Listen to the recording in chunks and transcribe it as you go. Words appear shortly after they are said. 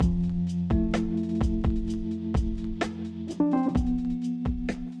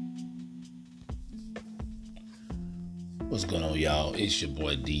y'all? It's your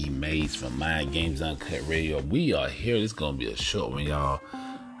boy D Maze from Mind Games Uncut Radio. We are here. This is gonna be a short one, y'all.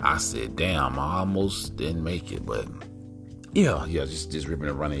 I said, damn, I almost didn't make it, but yeah, just ripping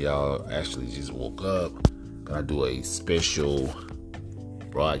and running, y'all. Actually, just woke up. Gonna do a special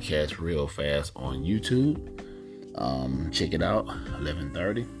broadcast real fast on YouTube. Check it out,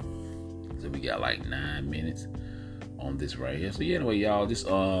 11:30. So we got like 9 minutes on this right here. So yeah, anyway, y'all, just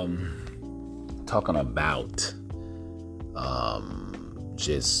talking about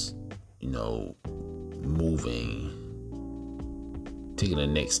just moving, taking the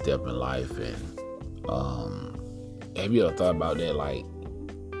next step in life. And have you ever thought about that? Like,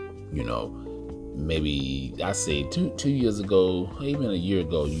 maybe I say two years ago, even a year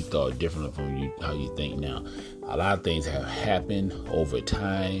ago, you thought differently from how you think now. A lot of things have happened over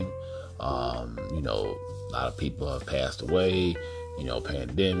time. A lot of people have passed away.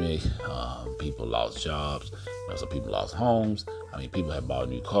 Pandemic. People lost jobs. Some people lost homes. People have bought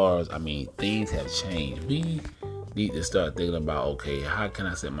new cars. Things have changed. We need to start thinking about, okay, how can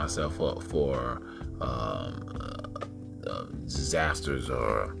I set myself up for disasters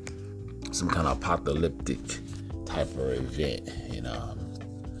or some kind of apocalyptic type of event.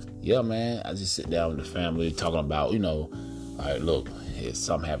 Yeah, man, I just sit down with the family talking about, all right, look, if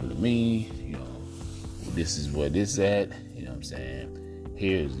something happened to me, this is where this at, you know what I'm saying?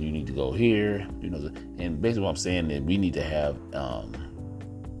 Here's, you need to go here, and basically what I'm saying is we need to have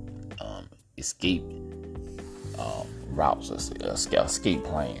escape routes, escape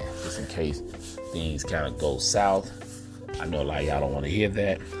plan, just in case things kind of go south. I know a lot of y'all don't want to hear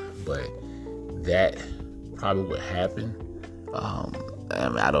that, but that probably would happen.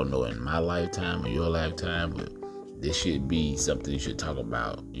 I don't know in my lifetime or your lifetime, but this should be something you should talk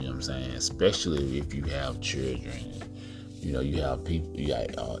about, you know what I'm saying? Especially if you have children, you have people, you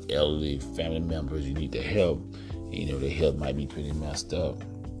got elderly family members you need to help. Their health might be pretty messed up.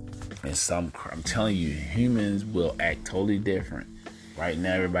 And I'm telling you, humans will act totally different. Right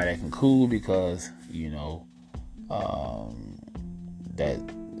now, everybody acting cool because, that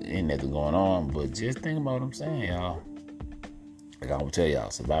ain't nothing going on. But just think about what I'm saying, y'all. Like I will tell y'all,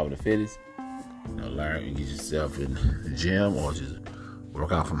 survival of the fittest. Learn and get yourself in the gym or just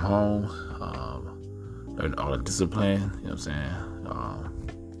work out from home. Learn all the discipline, you know what I'm saying?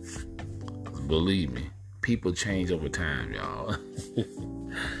 'Cause believe me, people change over time, y'all.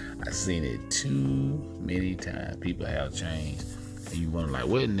 I've seen it too many times. People have changed. And you wonder, like,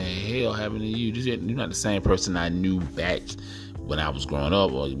 what in the hell happened to you? You're not the same person I knew back when I was growing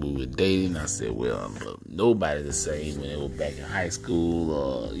up or we were dating. I said, well, nobody's the same when they were back in high school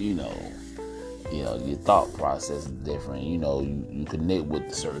or, your thought process is different. You connect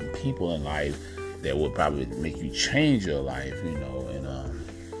with certain people in life that will probably make you change your life, and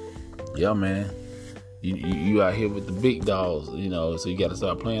yeah, man. You out here with the big dogs, so you got to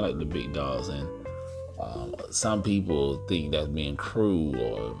start playing like the big dogs. And some people think that's being cruel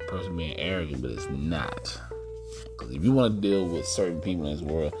or a person being arrogant, but it's not. Because if you want to deal with certain people in this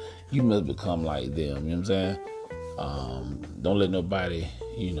world, you must become like them. You know what I'm saying? Don't let nobody,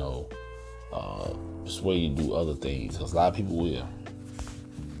 sway you to do other things. Because a lot of people will.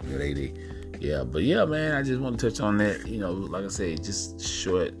 Yeah, but yeah, man, I just want to touch on that. Like I said, just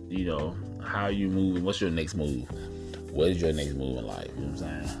short, how you move. What's your next move? What is your next move in life? You know what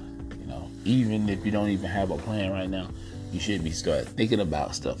I'm saying? Even if you don't even have a plan right now, you should be start thinking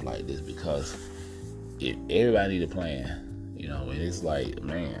about stuff like this, because if everybody need a plan, and it's like,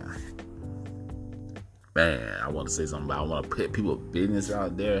 man, I want to say something about, I want to put people's business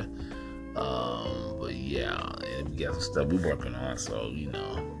out there. But yeah, and we got some stuff we're working on, so,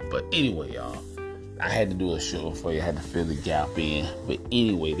 But anyway, y'all, I had to do a show for you. I had to fill the gap in. But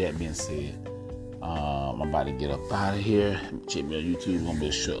anyway, that being said, I'm about to get up out of here. Check me on YouTube. It's gonna be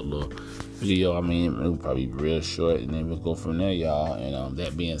a short little video. It'll probably be real short, and then we'll go from there, y'all. And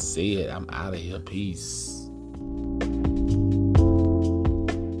that being said, I'm out of here. Peace.